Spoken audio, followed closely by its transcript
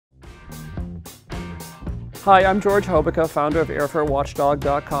Hi, I'm George Hobica, founder of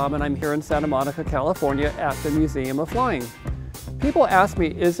Airfarewatchdog.com, and I'm here in Santa Monica, California at the Museum of Flying. People ask me,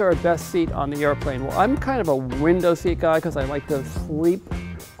 is there a best seat on the airplane? Well, I'm kind of a window seat guy because I like to sleep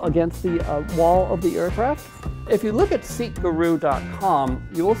against the wall of the aircraft. If you look at seatguru.com,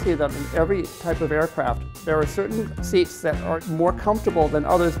 you will see that in every type of aircraft, there are certain seats that are more comfortable than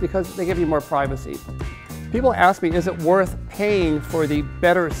others because they give you more privacy. People ask me, is it worth paying for the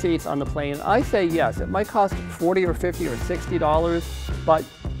better seats on the plane? I say yes. It might cost $40 or $50 or $60, but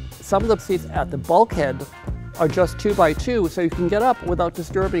some of the seats at the bulkhead are just 2x2, so you can get up without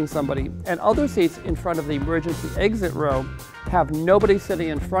disturbing somebody. And other seats in front of the emergency exit row have nobody sitting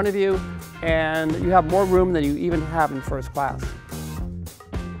in front of you, and you have more room than you even have in first class.